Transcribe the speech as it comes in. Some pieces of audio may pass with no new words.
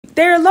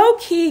They're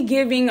low-key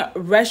giving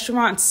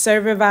restaurant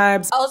server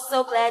vibes. Oh,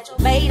 so glad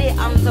you made it.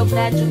 I'm so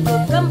glad you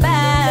could come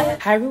back.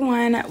 Hi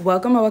everyone,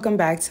 welcome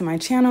back to my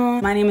channel.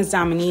 My name is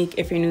Dominique.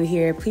 If you're new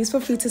here, please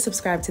feel free to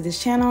subscribe to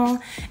this channel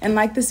and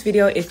like this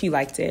video if you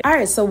liked it. All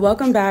right, so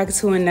welcome back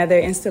to another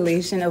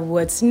installation of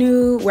What's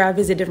New, where I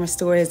visit different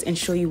stores and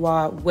show you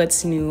all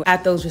what's new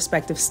at those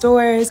respective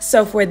stores.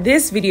 So for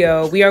this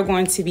video, we are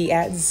going to be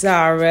at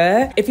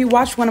Zara. If you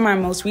watched one of my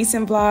most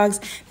recent vlogs,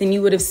 then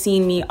you would have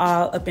seen me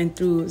all up and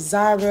through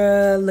Zara,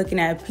 looking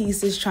at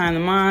pieces, trying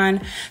them on.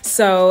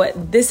 So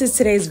this is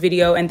today's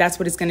video, and that's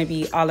what it's gonna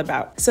be all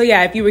about. So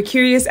yeah, if you were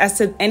curious as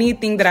to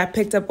anything that I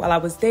picked up while I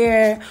was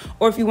there,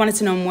 or if you wanted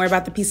to know more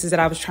about the pieces that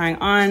I was trying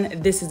on,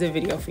 this is the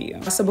video for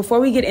you. So before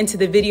we get into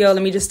the video,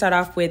 let me just start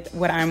off with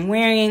what I'm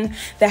wearing.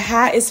 The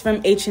hat is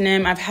from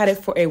H&M. I've had it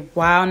for a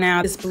while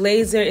now. This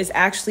blazer is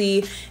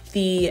actually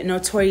the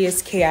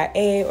Notorious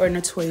KIA or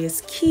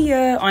Notorious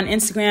Kia on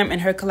Instagram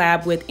and her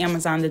collab with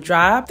Amazon The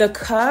Drop. The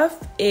cuff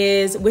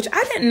is, which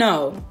I didn't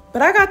know,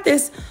 but I got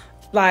this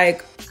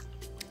like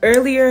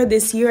earlier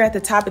this year, at the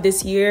top of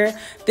this year.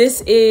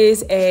 This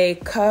is a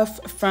cuff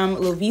from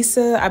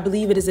Lovisa. I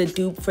believe it is a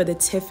dupe for the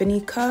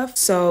Tiffany cuff.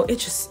 So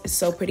it's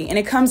so pretty. And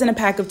it comes in a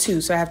pack of two,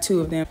 so I have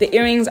two of them. The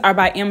earrings are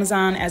by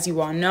Amazon, as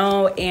you all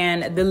know,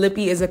 and the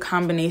lippy is a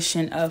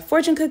combination of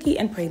fortune cookie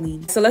and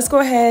praline. So let's go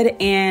ahead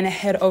and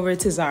head over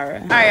to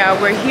Zara. All right,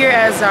 y'all, we're here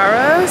at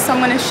Zara. So I'm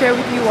gonna share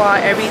with you all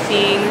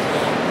everything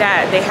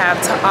that they have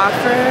to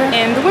offer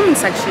in the women's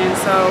section.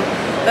 So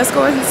let's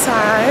go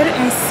inside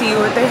and see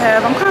what they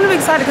have. I'm kind of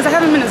excited because I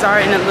haven't been to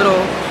Zara in a little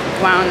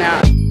while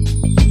now.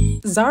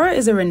 Zara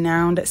is a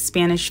renowned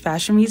Spanish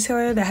fashion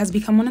retailer that has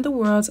become one of the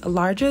world's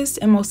largest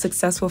and most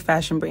successful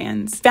fashion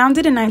brands.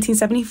 Founded in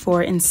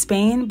 1974 in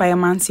Spain by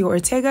Amancio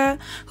Ortega,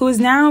 who is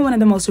now one of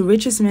the most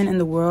richest men in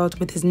the world,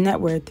 with his net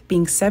worth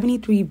being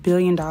 $73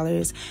 billion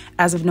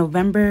as of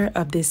November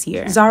of this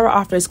year. Zara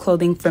offers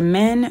clothing for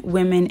men,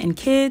 women, and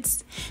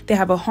kids. They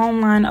have a home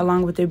line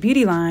along with their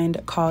beauty line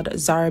called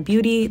Zara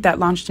Beauty that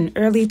launched in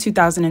early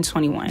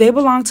 2021. They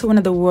belong to one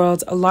of the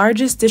world's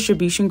largest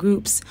distribution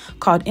groups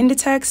called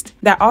Inditex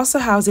that also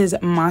houses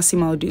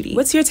Massimo Dutti.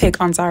 What's your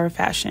take on Zara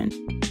fashion?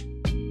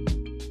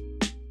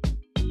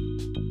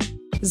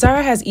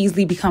 Zara has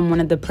easily become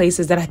one of the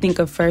places that I think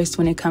of first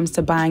when it comes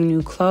to buying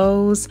new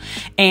clothes.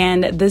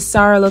 And this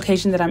Zara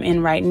location that I'm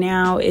in right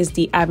now is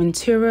the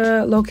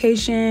Aventura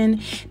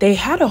location. They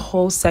had a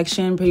whole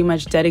section pretty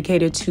much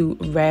dedicated to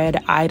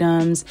red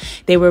items.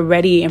 They were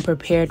ready and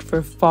prepared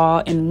for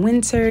fall and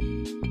winter.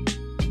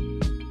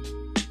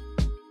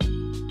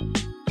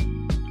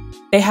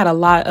 They had a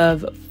lot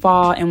of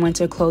fall and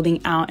winter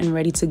clothing out and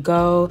ready to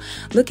go.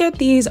 Look at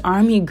these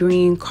army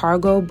green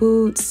cargo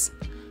boots.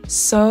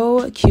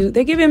 So cute.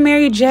 They're giving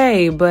Mary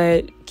J,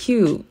 but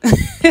cute.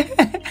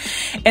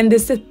 And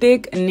this is a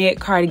thick knit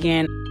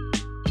cardigan.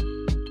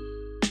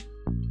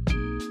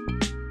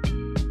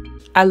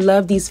 I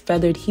love these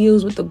feathered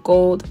heels with the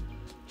gold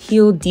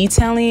heel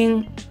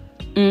detailing.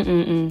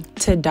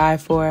 To die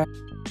for.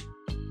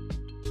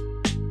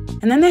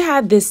 And then they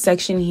had this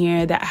section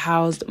here that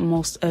housed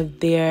most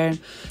of their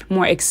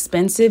more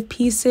expensive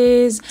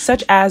pieces,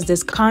 such as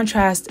this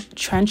contrast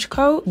trench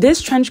coat.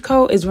 This trench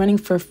coat is running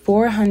for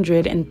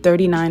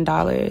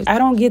 $439. I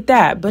don't get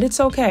that, but it's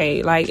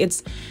okay. Like,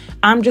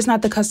 I'm just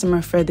not the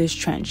customer for this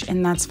trench,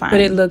 and that's fine.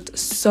 But it looked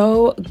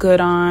so good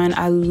on.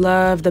 I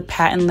love the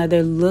patent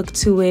leather look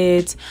to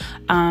it.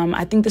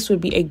 I think this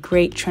would be a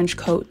great trench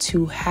coat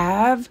to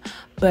have,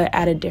 but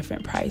at a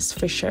different price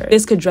for sure.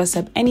 This could dress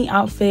up any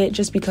outfit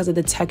just because of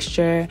the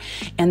texture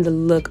and the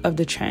look of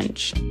the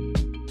trench.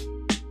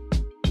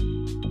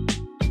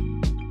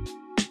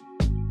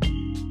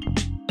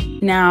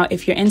 Now,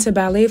 if you're into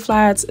ballet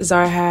flats,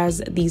 Zara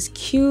has these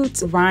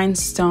cute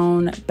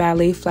rhinestone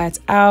ballet flats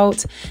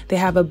out. They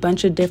have a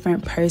bunch of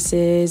different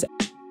purses.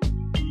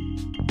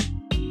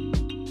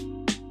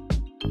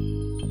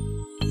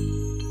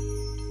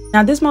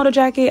 Now, this motor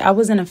jacket, I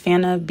wasn't a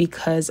fan of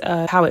because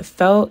of how it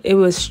felt. It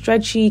was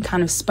stretchy,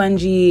 kind of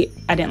spongy.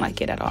 I didn't like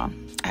it at all,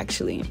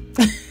 actually.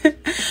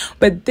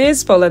 But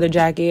this faux leather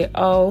jacket,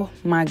 oh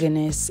my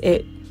goodness,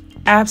 it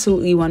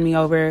absolutely won me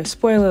over.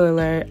 Spoiler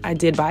alert, I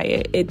did buy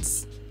it.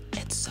 It's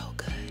so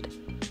good.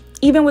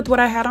 Even with what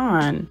I had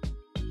on,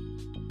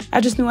 I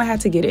just knew I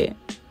had to get it.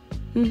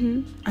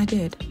 I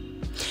did.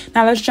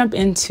 Now let's jump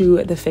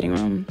into the fitting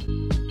room.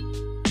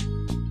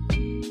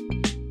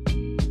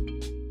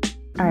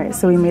 All right,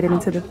 so we made it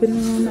into the fitting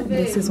room.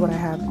 This is what I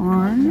have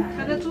on.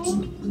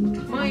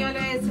 My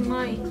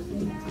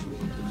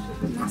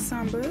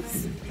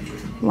sambas.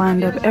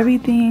 Lined up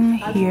everything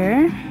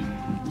here.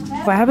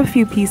 So I have a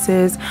few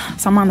pieces.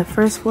 So I'm on the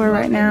first floor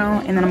right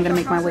now, and then I'm gonna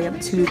make my way up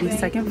to the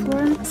second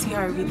floor. See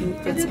how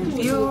everything fits and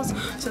feels.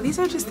 So these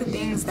are just the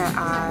things that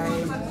I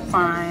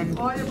find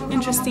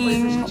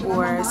interesting,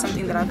 or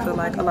something that I feel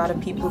like a lot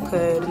of people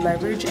could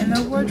leverage in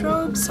their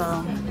wardrobe.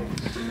 So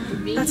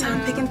that's how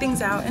I'm picking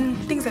things out, and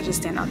things that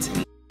just stand out to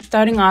me.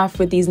 Starting off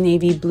with these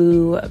navy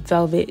blue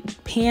velvet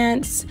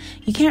pants.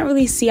 You can't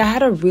really see. I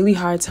had a really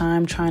hard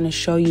time trying to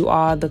show you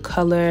all the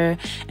color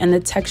and the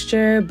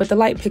texture, but the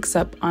light picks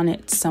up on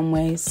it some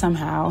way,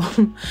 somehow.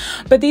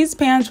 But these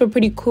pants were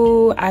pretty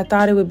cool. I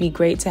thought it would be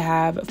great to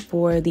have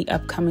for the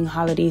upcoming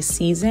holiday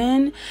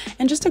season,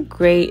 and just a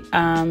great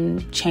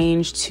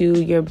change to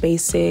your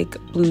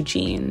basic blue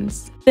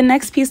jeans. The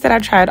next piece that I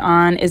tried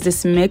on is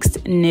this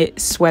mixed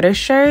knit sweater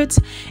shirt.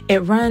 It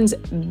runs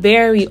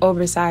very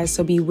oversized,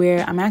 so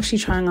beware. I'm actually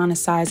trying on a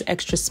size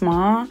extra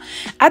small.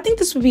 I think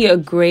this would be a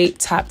great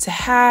top to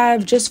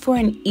have just for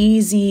an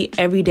easy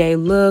everyday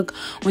look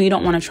when you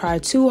don't want to try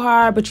too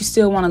hard, but you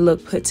still want to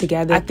look put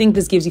together. I think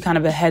this gives you kind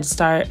of a head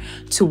start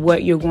to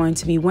what you're going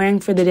to be wearing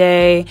for the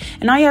day.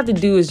 And all you have to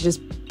do is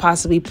just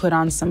possibly put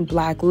on some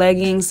black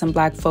leggings, some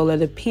black faux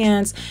leather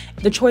pants.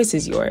 The choice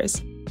is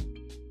yours.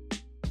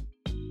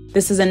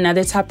 This is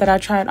another top that I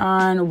tried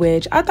on,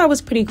 which I thought was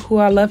pretty cool.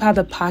 I love how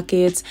the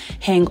pockets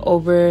hang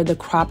over the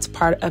cropped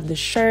part of the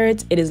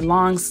shirt. It is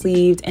long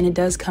sleeved and it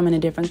does come in a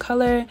different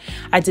color.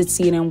 I did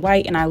see it in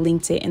white and I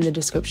linked it in the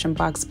description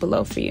box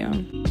below for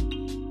you.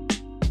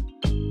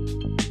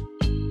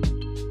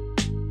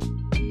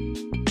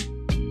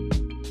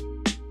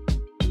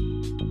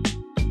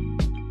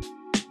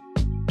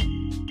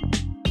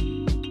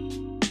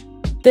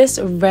 This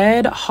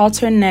red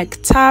halter neck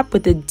top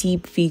with a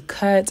deep V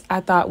cut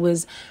I thought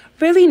was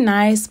really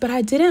nice, but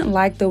I didn't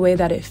like the way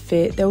that it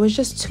fit. There was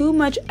just too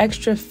much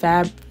extra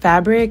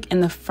fabric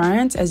in the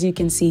front, as you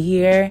can see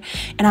here,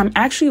 and I'm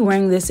actually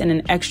wearing this in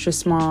an extra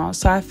small,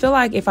 so I feel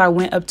like if I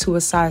went up to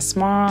a size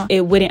small,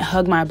 it wouldn't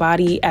hug my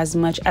body as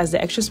much as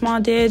the extra small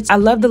did. I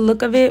love the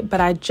look of it, but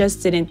I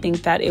just didn't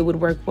think that it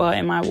would work well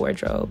in my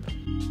wardrobe.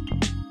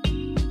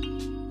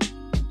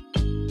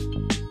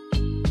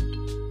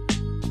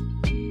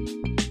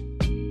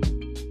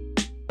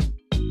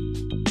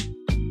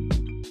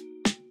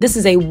 This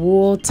is a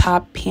wool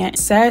top pant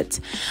set.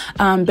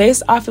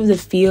 Based off of the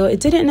feel, it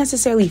didn't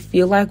necessarily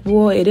feel like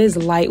wool. It is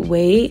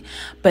lightweight,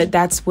 but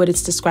that's what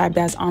it's described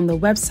as on the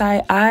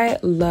website. I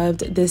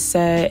loved this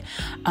set.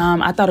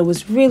 I thought it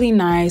was really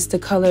nice. The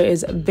color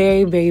is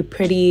very, very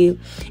pretty.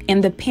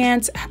 And the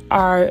pants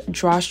are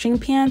drawstring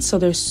pants, so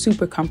they're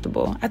super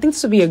comfortable. I think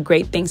this would be a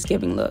great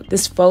Thanksgiving look.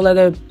 This faux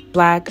leather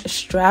black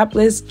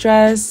strapless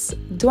dress.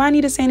 Do I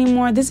need to say any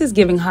more? This is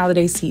giving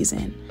holiday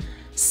season.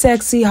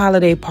 Sexy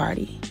holiday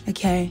party,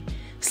 okay?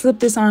 Slip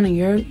this on and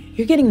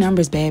you're getting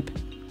numbers, babe.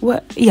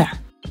 What? Yeah.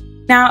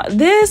 Now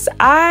this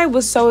I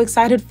was so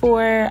excited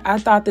for. I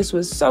thought this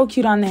was so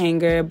cute on the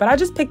hanger, but I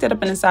just picked it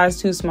up in a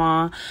size too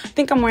small. I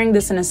think I'm wearing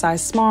this in a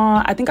size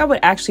small. I think I would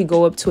actually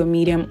go up to a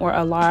medium or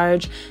a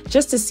large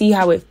just to see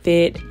how it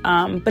fit,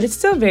 but it's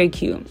still very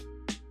cute.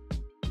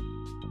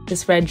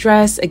 This red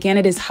dress, again,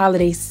 it is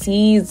holiday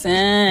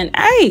season.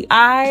 Hey,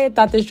 I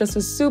thought this dress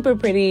was super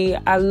pretty.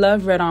 I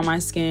love red on my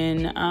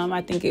skin.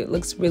 I think it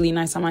looks really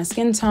nice on my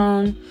skin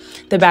tone.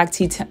 The back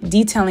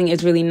detailing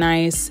is really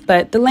nice,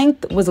 but the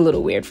length was a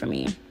little weird for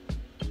me.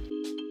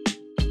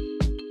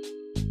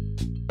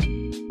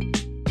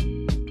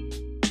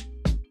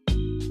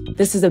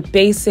 This is a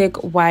basic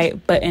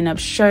white button-up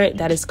shirt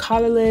that is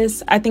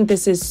collarless. I think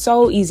this is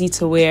so easy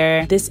to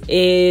wear. This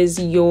is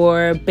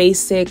your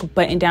basic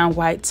button-down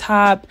white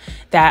top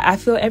that I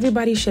feel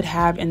everybody should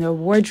have in their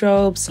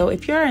wardrobe. So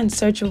if you're in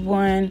search of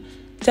one,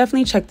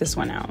 definitely check this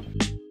one out.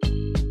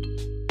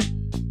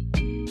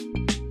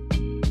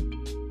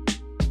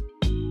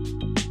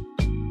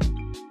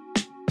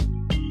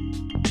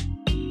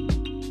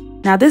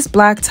 Now this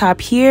black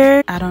top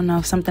here, I don't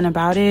know, something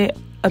about it,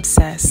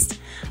 obsessed.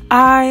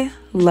 I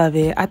love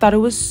it. I thought it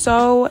was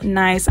so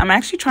nice. I'm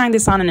actually trying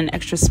this on in an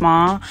extra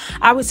small.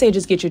 I would say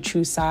just get your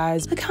true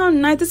size. Look how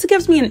nice. This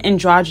gives me an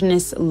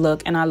androgynous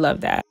look, and I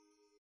love that.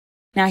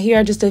 Now here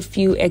are just a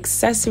few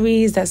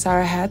accessories that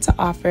Zara had to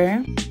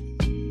offer.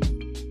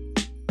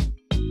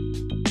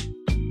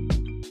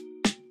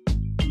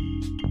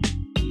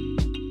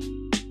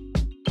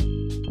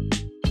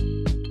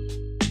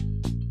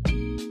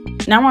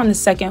 Now I'm on the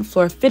second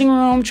floor fitting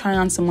room, trying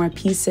on some more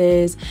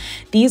pieces.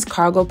 These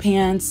cargo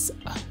pants,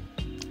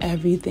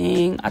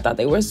 everything. I thought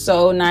they were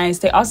so nice.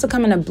 They also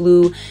come in a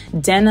blue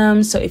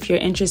denim, so if you're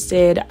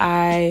interested,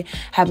 I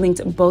have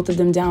linked both of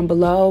them down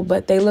below,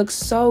 but they look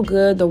so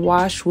good. The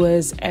wash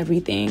was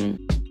everything.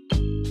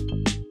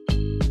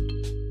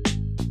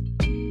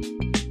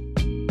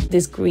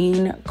 This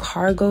green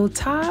cargo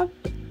top,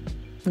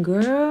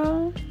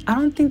 girl, I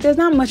don't think there's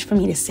not much for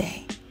me to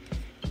say.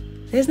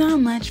 There's not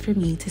much for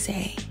me to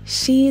say.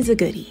 She's a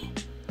goodie.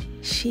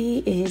 She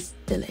is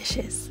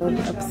delicious. I'm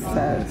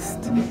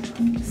obsessed.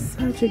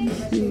 Such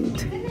a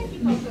cute.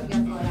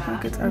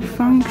 Pockets are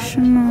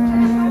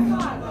functional.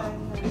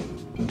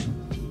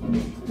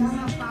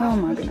 Oh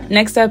my goodness.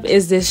 Next up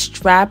is this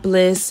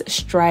strapless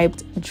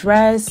striped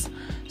dress.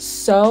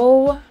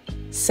 So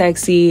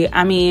sexy.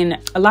 I mean,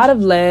 a lot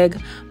of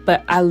leg,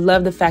 but I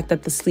love the fact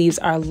that the sleeves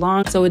are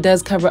long, so it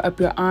does cover up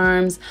your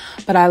arms,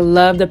 but I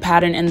love the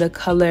pattern and the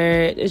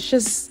color. It's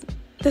just,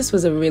 this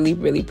was a really,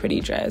 really pretty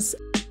dress.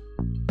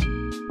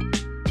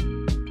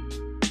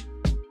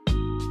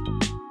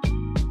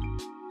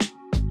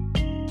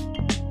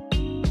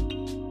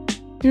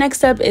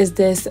 Next up is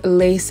this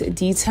lace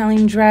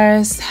detailing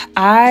dress.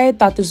 I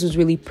thought this was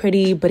really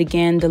pretty, but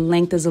again, the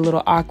length is a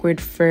little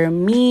awkward for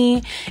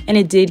me and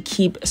it did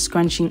keep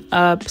scrunching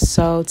up.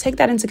 So take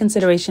that into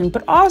consideration.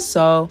 But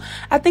also,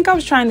 I think I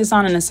was trying this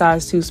on in a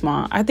size too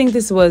small. I think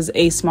this was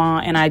a small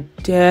and I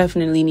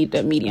definitely need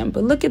a medium.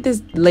 But look at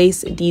this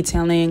lace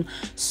detailing.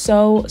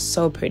 So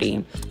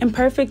pretty and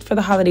perfect for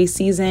the holiday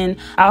season.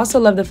 I also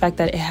love the fact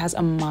that it has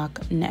a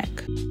mock neck.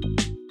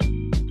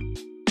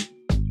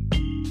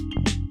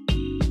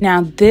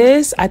 Now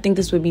this, I think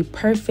this would be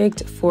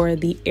perfect for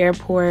the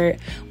airport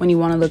when you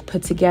want to look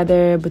put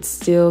together but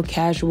still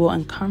casual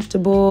and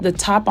comfortable. The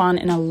top on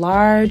in a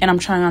large and I'm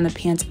trying on the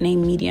pants in a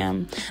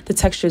medium. The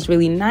texture is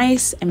really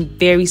nice and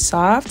very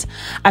soft.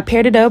 I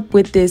paired it up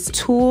with this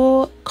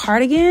tulle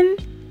cardigan.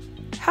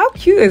 How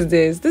cute is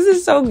this? This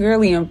is so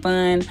girly and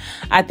fun.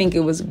 I think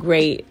it was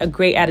great, a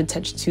great added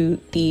touch to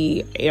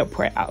the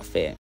airport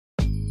outfit.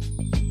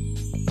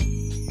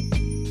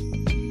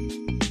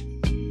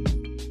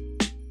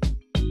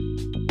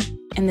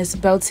 And this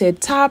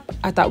belted top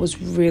I thought was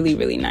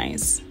really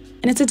nice.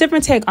 And it's a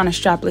different take on a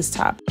strapless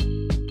top.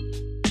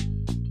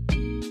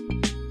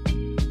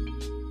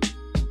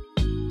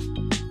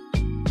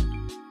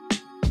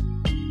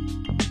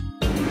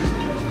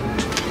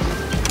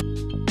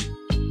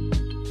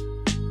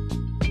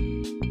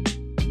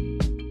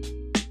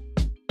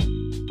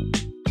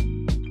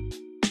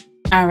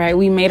 All right,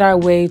 we made our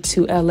way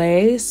to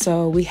LA,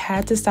 so we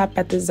had to stop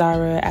at the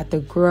Zara at the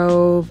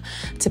Grove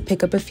to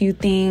pick up a few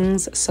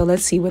things. So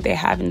let's see what they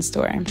have in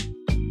store.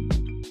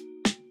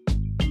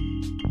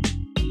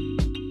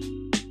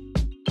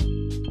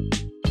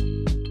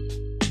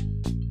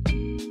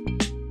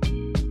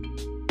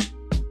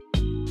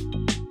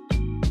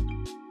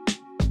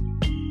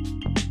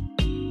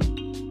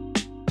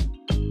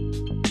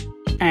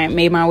 All right,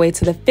 made my way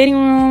to the fitting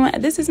room.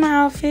 This is my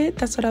outfit.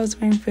 That's what I was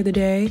wearing for the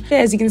day.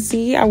 As you can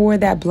see, I wore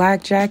that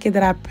black jacket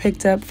that I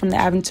picked up from the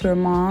Aventura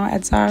Mall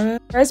at Zara.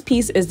 First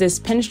piece is this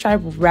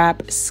pinstripe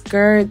wrap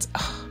skirt.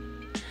 Oh,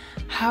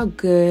 how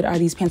good are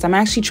these pants? I'm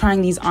actually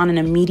trying these on in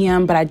a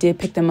medium, but I did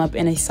pick them up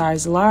in a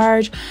size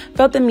large.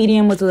 Felt the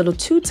medium was a little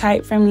too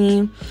tight for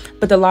me,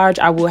 but the large,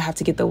 I will have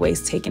to get the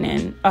waist taken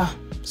in. Oh,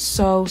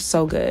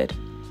 so good.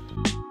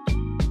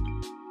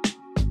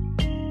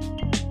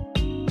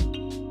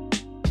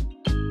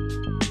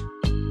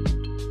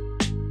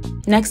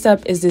 Next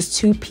up is this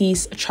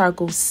two-piece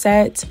charcoal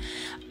set.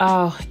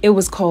 Oh, it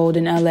was cold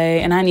in LA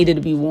and I needed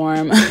to be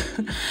warm.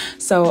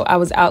 So I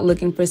was out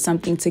looking for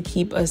something to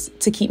keep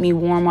me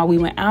warm while we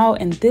went out,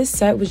 and this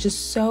set was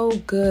just so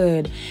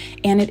good.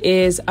 And it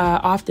is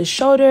off the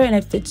shoulder and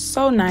it fits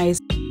so nice.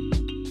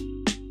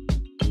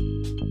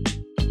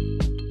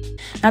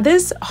 Now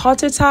this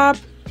halter top,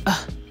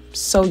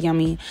 so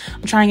yummy.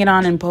 I'm trying it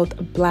on in both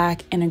a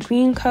black and a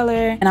green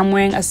color, and I'm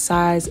wearing a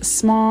size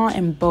small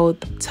in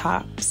both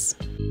tops.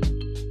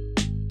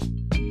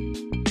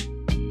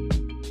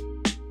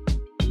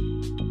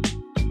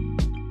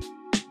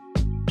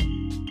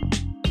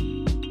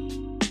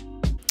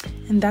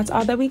 And that's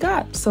all that we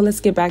got. So let's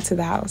get back to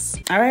the house.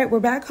 All right, we're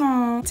back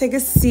home. Take a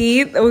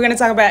seat. We're gonna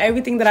talk about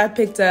everything that I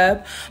picked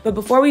up. But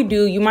before we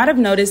do, you might have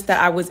noticed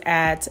that I was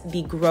at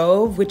the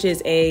Grove, which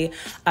is a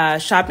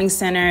shopping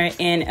center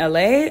in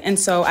LA. And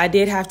so I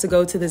did have to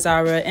go to the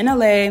Zara in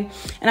LA,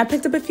 and I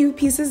picked up a few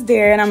pieces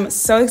there. And I'm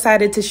so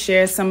excited to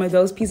share some of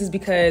those pieces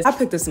because I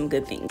picked up some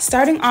good things.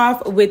 Starting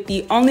off with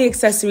the only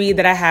accessory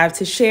that I have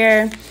to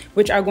share,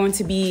 which are going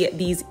to be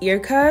these ear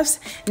cuffs.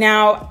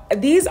 Now,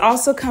 these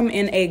also come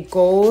in a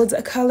gold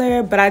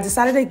color, but I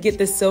decided to get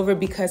the silver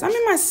because I'm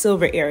in my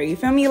silver area. You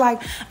feel me?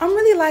 Like, I'm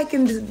really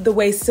liking the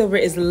way silver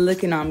is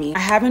looking on me. I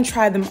haven't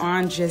tried them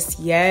on just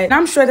yet, and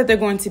I'm sure that they're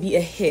going to be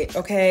a hit,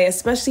 okay?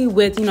 Especially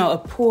with, you know, a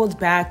pulled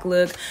back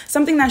look,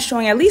 something that's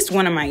showing at least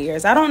one of my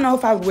ears. I don't know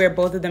if I would wear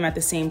both of them at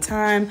the same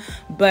time,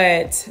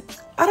 but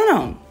I don't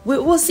know.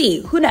 We'll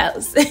see. Who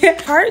knows?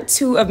 Part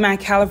 2 of my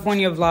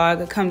California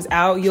vlog comes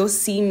out. You'll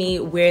see me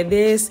wear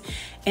this,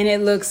 and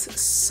it looks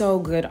so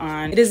good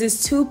on. It is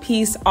this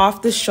two-piece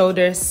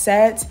off-the-shoulder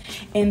set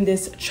in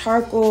this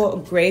charcoal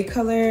gray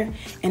color,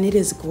 and it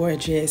is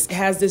gorgeous. It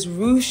has this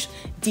ruche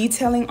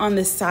detailing on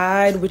the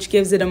side, which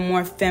gives it a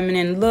more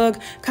feminine look,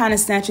 kind of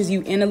snatches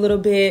you in a little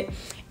bit.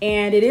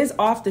 And it is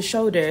off the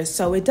shoulder,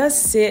 so it does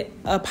sit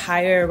up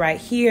higher right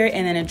here,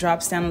 and then it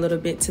drops down a little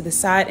bit to the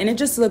side, and it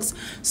just looks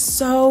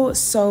so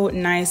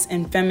nice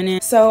and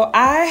feminine. So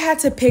I had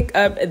to pick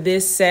up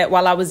this set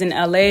while I was in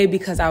LA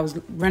because I was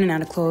running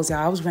out of clothes,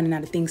 y'all. I was running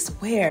out of things to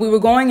wear. We were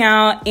going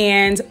out,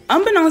 and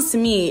unbeknownst to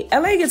me,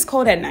 LA gets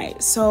cold at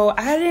night, so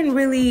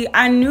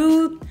I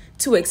knew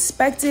to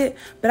expect it,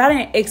 but I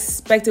didn't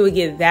expect it would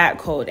get that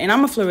cold. And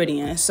I'm a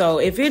Floridian, so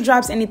if it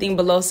drops anything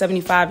below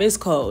 75, it's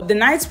cold. The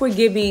nights were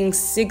giving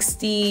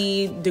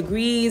 60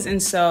 degrees,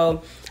 and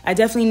so I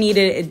definitely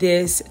needed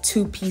this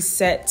two-piece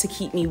set to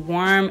keep me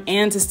warm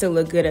and to still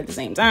look good at the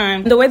same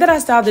time. The way that I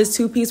styled this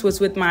two-piece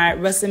was with my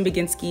Rustin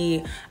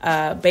Baginski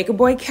Baker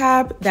Boy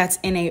cap that's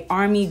in a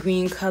army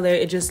green color.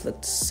 It just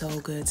looked so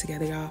good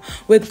together, y'all.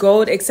 With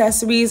gold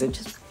accessories, it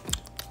just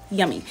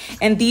yummy.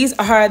 And these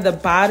are the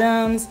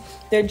bottoms.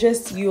 They're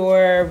just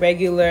your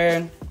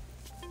regular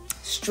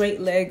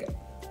straight leg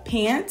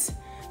pants.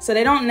 So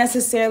they don't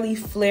necessarily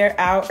flare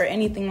out or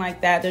anything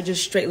like that. They're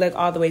just straight leg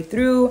all the way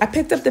through. I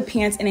picked up the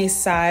pants in a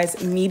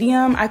size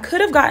medium. I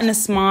could have gotten a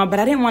small, but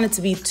I didn't want it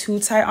to be too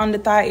tight on the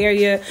thigh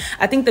area.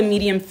 I think the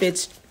medium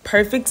fits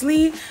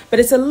perfectly, but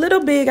it's a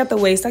little big at the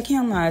waist. I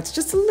can't lie, it's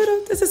just a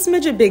little, it's a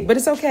smidget big, but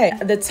it's okay.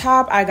 The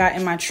top I got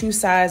in my true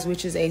size,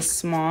 which is a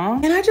small,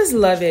 and I just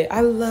love it.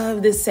 I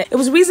love this set. It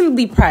was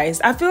reasonably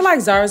priced. I feel like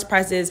Zara's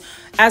prices,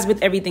 as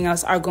with everything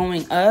else, are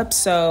going up.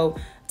 So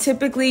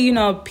typically, you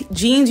know,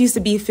 jeans used to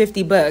be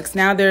 50 bucks.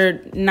 Now they're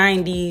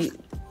 $80,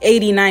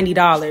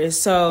 $90.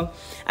 So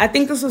I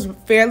think this was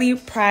fairly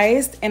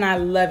priced and I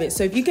love it.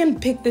 So if you can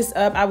pick this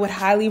up, I would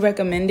highly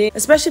recommend it,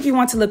 especially if you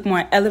want to look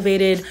more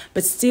elevated,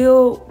 but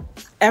still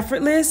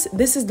effortless.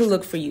 This is the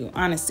look for you,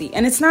 honestly.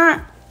 And it's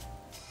not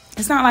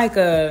like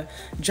a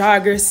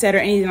jogger set or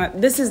anything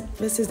like this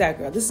is that,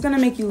 girl. This is gonna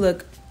make you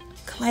look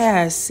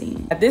classy.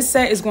 This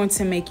set is going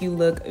to make you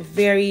look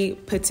very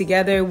put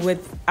together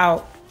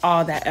without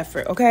all that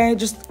effort, okay?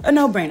 Just a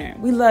no-brainer.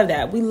 We love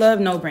that. We love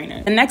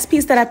no-brainer. The next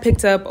piece that I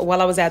picked up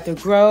while I was at the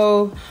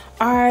Grove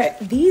are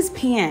these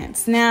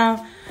pants.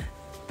 Now,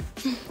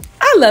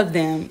 I love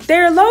them.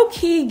 They're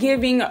low-key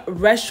giving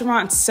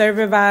restaurant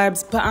server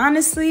vibes, but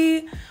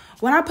honestly,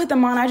 when I put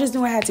them on, I just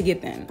knew I had to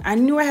get them. I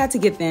knew I had to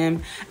get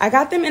them. I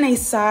got them in a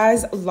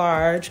size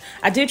large.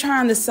 I did try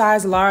on the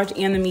size large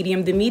and the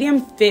medium. The medium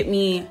fit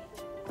me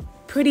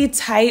pretty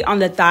tight on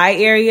the thigh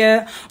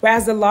area,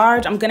 whereas the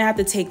large, I'm gonna have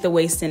to take the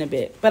waist in a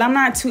bit. But I'm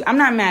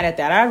not mad at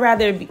that.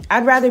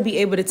 I'd rather be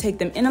able to take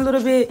them in a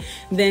little bit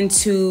than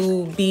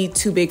to be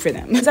too big for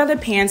them. These other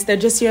pants, they're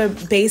just your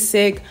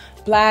basic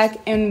black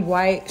and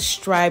white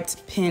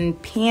striped pin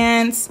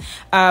pants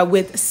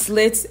with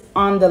slits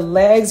on the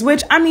legs,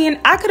 which I mean,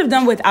 I could have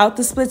done without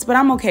the splits, but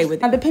I'm okay with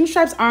it. Now, the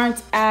pinstripes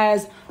aren't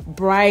as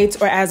bright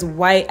or as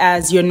white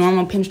as your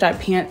normal pinstripe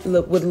pant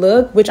would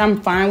look, which I'm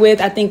fine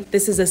with. I think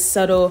this is a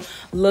subtle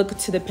look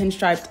to the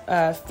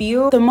pinstriped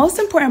feel. The most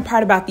important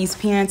part about these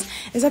pants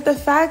is that the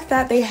fact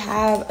that they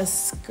have a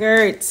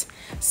skirt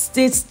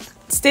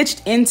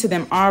stitched into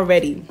them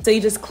already. So you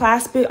just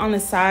clasp it on the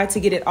side to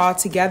get it all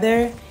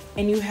together,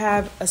 and you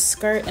have a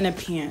skirt and a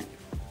pant.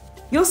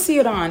 You'll see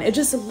it on. It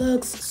just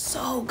looks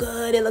so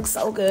good. It looks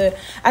so good.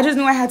 I just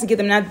knew I had to get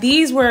them. Now,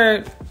 these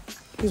were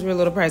a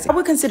little pricey. I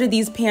would consider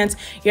these pants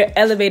your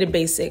elevated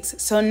basics.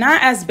 So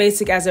not as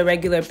basic as a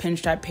regular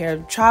pinstripe pair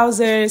of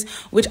trousers,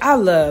 which I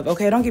love,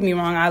 okay? Don't get me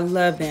wrong, I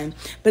love them.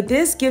 But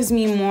this gives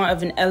me more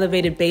of an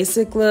elevated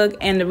basic look.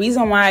 And the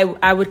reason why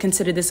I would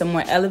consider this a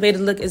more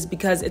elevated look is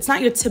because it's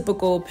not your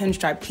typical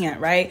pinstripe pant,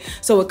 right?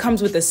 So it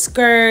comes with a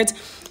skirt.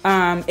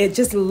 It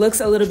just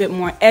looks a little bit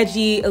more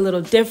edgy, a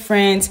little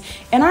different.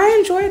 And I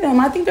enjoy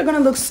them. I think they're gonna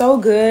look so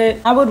good.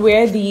 I would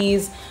wear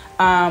these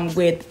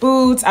with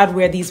boots. I'd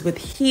wear these with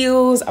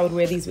heels. I would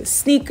wear these with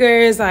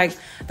sneakers. Like,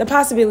 the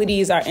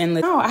possibilities are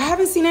endless. No, I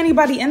haven't seen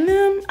anybody in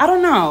them. I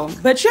don't know,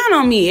 but y'all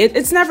know me.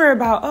 It's never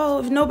about, oh,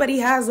 if nobody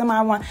has them,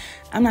 I want.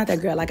 I'm not that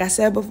girl. Like I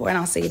said before, and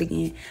I'll say it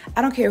again.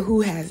 I don't care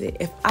who has it.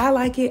 If I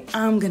like it,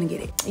 I'm gonna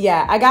get it.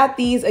 Yeah, I got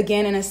these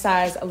again in a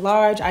size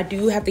large. I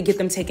do have to get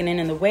them taken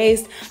in the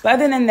waist, but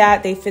other than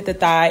that, they fit the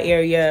thigh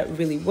area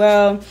really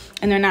well,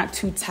 and they're not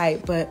too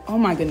tight. But oh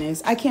my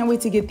goodness, I can't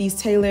wait to get these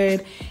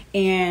tailored,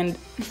 and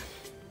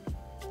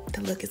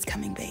the look is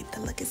coming, babe.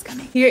 The look is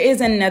coming. Here is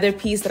another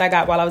piece that I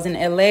got while I was in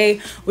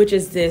LA, which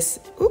is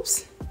this,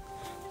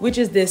 which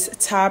is this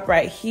top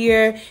right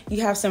here.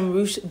 You have some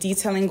ruche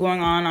detailing going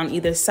on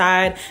either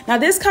side. Now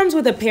this comes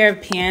with a pair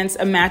of pants,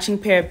 a matching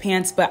pair of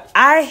pants, but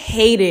I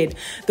hated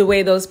the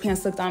way those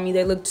pants looked on me.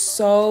 They looked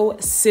so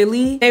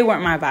silly. They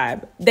weren't my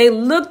vibe. They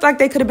looked like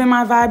they could have been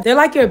my vibe. They're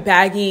like your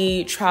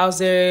baggy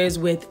trousers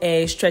with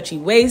a stretchy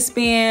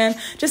waistband,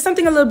 just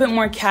something a little bit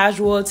more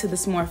casual to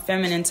this more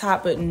feminine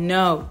top, but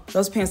no,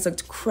 those pants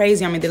looked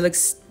crazy on me. They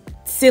looked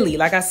silly,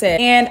 like I said.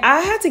 And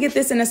I had to get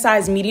this in a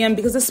size medium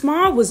because the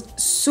small was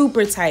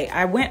super tight.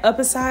 I went up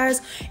a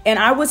size, and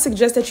I would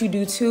suggest that you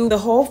do too. The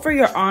hole for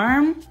your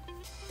arm,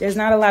 there's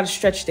not a lot of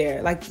stretch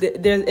there. Like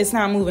it's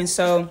not moving.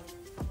 So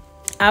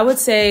I would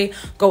say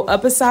go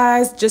up a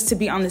size just to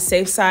be on the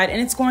safe side,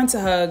 and it's going to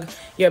hug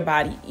your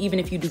body even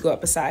if you do go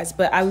up a size.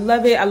 But I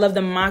love it. I love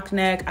the mock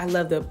neck. I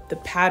love the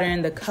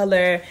pattern, the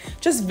color,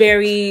 just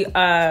very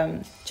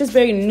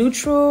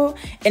neutral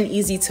and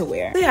easy to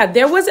wear. So yeah,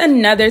 there was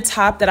another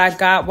top that I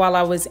got while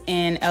I was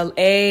in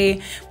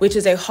LA, which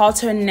is a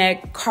halter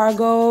neck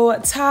cargo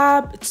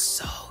top. It's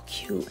so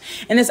cute.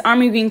 And this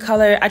army green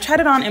color, I tried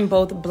it on in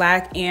both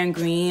black and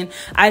green.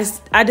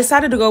 I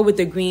decided to go with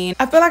the green.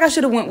 I feel like I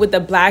should have went with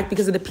the black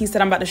because of the piece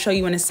that I'm about to show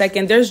you in a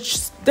second. They're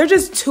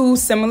just too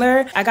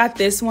similar. I got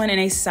this one in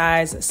a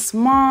size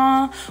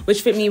small,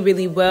 which fit me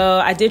really well.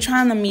 I did try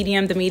on the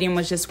medium. The medium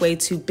was just way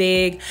too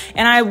big.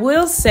 And I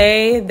will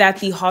say that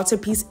the halter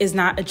piece is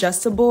not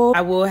adjustable.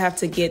 I will have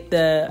to get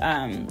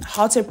the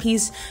halter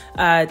piece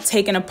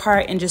taken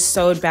apart and just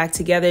sewed back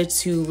together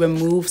to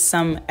remove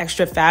some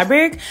extra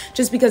fabric,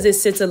 just because because it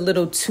sits a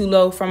little too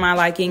low for my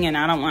liking, and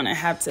I don't want to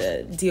have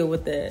to deal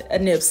with a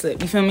nip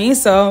slip, you feel me?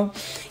 So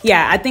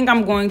yeah, I think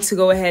I'm going to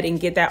go ahead and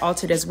get that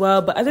altered as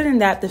well. But other than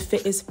that, the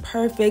fit is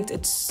perfect.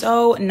 It's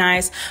so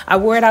nice. I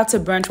wore it out to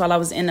brunch while I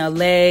was in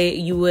LA.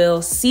 You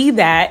will see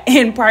that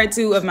in part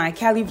 2 of my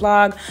Cali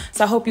vlog.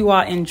 So I hope you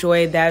all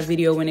enjoyed that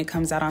video when it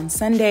comes out on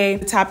Sunday.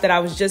 The top that I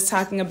was just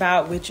talking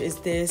about, which is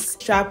this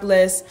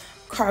strapless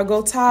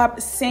cargo top,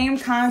 same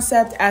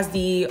concept as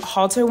the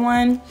halter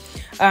one,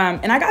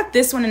 and I got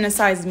this one in a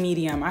size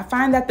medium. I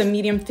find that the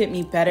medium fit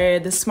me better.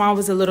 The small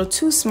was a little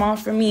too small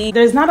for me.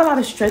 There's not a lot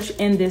of stretch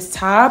in this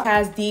top. It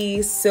has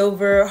the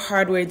silver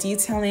hardware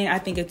detailing. I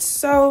think it's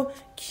so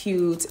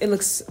cute. It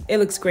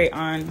looks great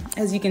on,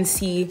 as you can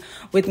see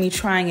with me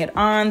trying it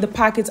on. The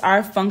pockets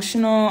are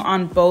functional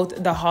on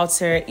both the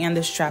halter and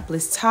the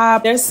strapless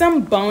top. There's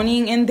some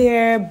boning in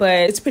there,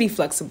 but it's pretty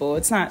flexible.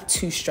 It's not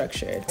too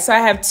structured. So I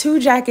have 2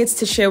 jackets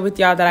to share with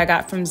y'all that I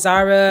got from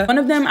Zara. One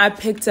of them I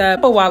picked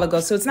up a while ago,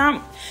 so it's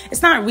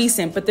not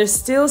recent, but they're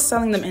still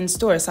selling them in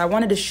stores, so I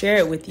wanted to share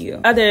it with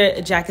you.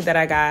 Other jacket that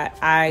I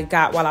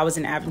got while I was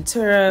in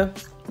Aventura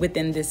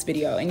within this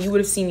video, and you would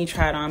have seen me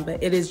try it on,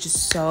 but it is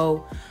just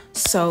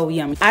so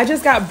yummy. I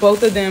just got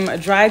both of them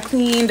dry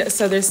cleaned,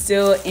 so they're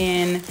still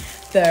in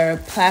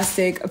the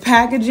plastic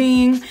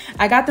packaging.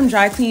 I got them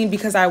dry cleaned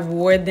because I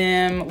wore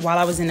them while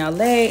I was in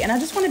LA, and I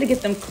just wanted to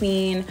get them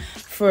clean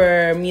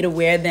for me to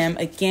wear them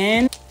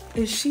again.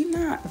 Is she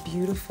not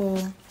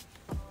beautiful?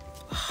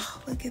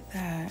 Oh, look at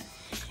that.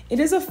 It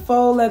is a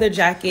faux leather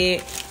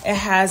jacket. It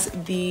has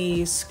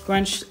the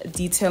scrunch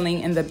detailing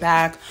in the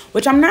back,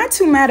 which I'm not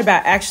too mad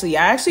about, actually.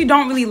 I actually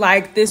don't really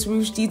like this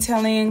ruche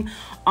detailing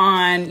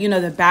on, you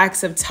know, the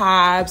backs of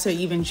tops or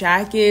even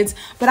jackets,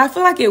 but I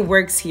feel like it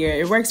works here.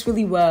 It works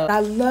really well.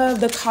 I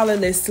love the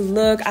collarless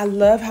look. I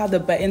love how the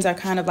buttons are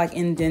kind of like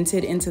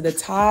indented into the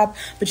top,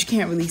 but you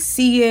can't really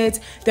see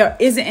it. There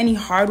isn't any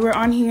hardware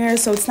on here,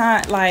 so it's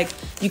not like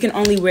you can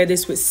only wear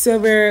this with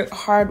silver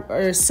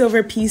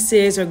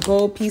pieces or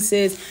gold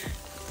pieces.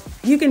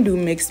 You can do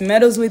mixed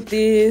metals with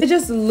this. It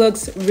just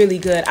looks really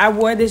good. I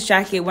wore this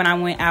jacket when I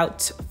went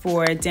out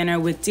for dinner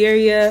with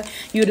Daria.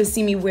 You would have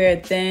seen me wear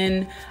it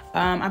then.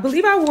 I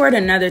believe I wore it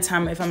another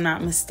time, if I'm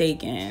not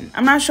mistaken.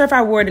 I'm not sure if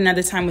I wore it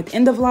another time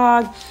within the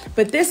vlog,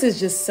 but this is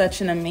just such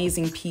an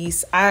amazing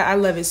piece. I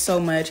love it so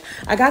much.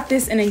 I got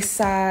this in a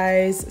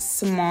size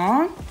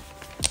small,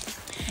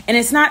 and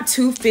it's not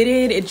too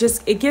fitted. It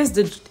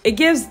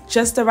gives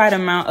just the right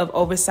amount of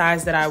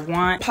oversize that I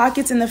want.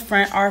 Pockets in the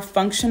front are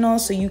functional,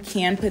 so you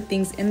can put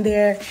things in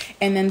there.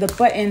 And then the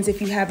buttons,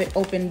 if you have it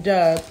opened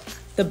up,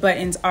 the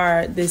buttons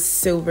are this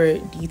silver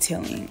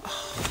detailing.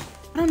 Oh,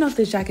 I don't know if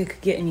this jacket could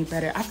get any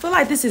better. I feel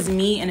like this is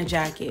me in a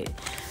jacket.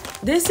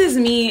 This is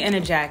me in a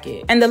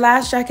jacket. And the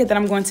last jacket that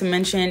I'm going to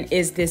mention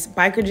is this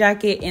biker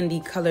jacket in the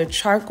color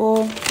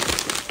charcoal.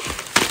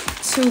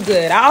 Too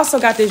good. I also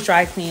got this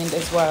dry cleaned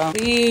as well.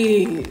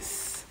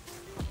 Please,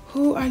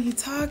 who are you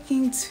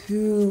talking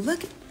to?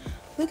 Look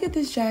at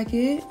this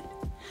jacket.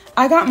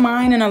 I got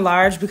mine in a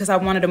large because I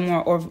wanted a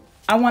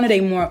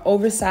more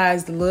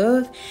oversized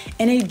look,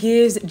 and it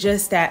gives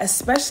just that,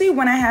 especially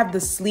when I have the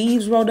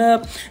sleeves rolled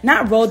up,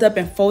 not rolled up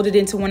and folded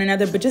into one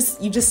another, but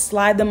you just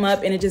slide them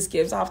up, and it just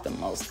gives off the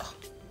most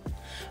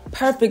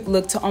perfect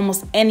look to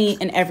almost any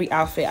and every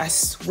outfit, I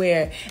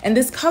swear. And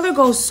this color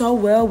goes so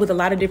well with a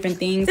lot of different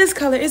things. This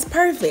color is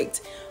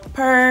perfect.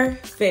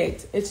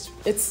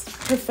 It's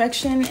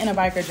perfection in a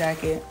biker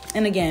jacket.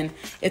 And again,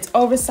 it's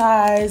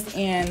oversized,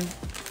 and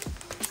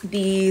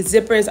the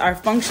zippers are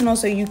functional,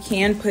 so you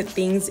can put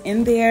things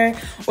in there,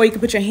 or you can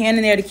put your hand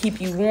in there to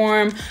keep you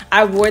warm.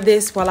 I wore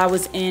this while I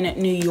was in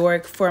New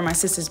York for my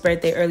sister's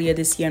birthday earlier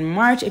this year in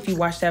March. If you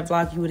watched that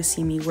vlog, you would have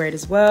seen me wear it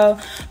as well.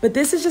 But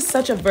this is just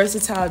such a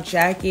versatile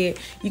jacket.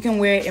 You can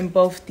wear it in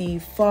both the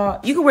fall,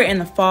 you can wear it in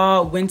the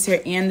fall,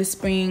 winter, and the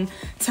spring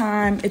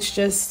time. It's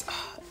just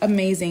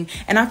amazing.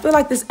 And I feel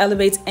like this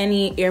elevates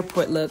any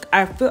airport look.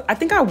 I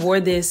think I wore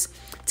this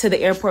to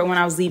the airport when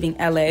I was leaving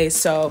LA,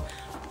 so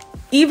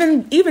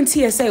even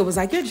TSA was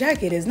like, your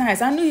jacket is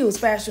nice. I knew you was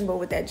fashionable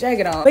with that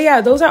jacket on. But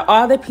yeah, those are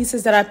all the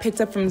pieces that I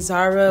picked up from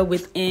Zara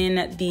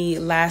within the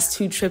last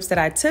 2 trips that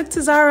I took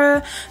to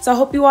Zara. So I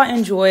hope you all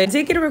enjoyed. I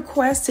did get a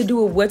request to do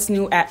a what's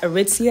new at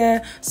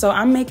Aritzia, so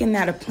I'm making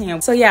that a plan.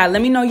 So yeah,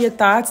 let me know your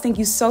thoughts. Thank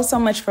you so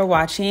much for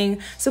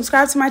watching.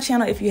 Subscribe to my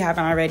channel if you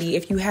haven't already.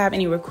 If you have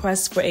any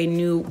requests for a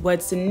new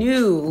what's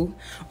new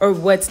or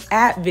what's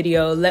at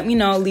video, let me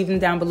know. Leave them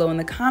down below in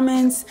the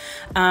comments.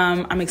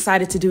 I'm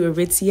excited to do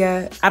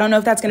Aritzia. I don't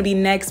know if that's gonna be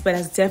next, but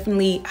that's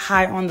definitely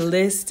high on the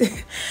list.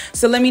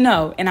 So let me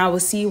know, and I will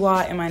see you all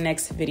in my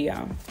next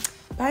video.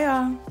 Bye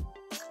y'all.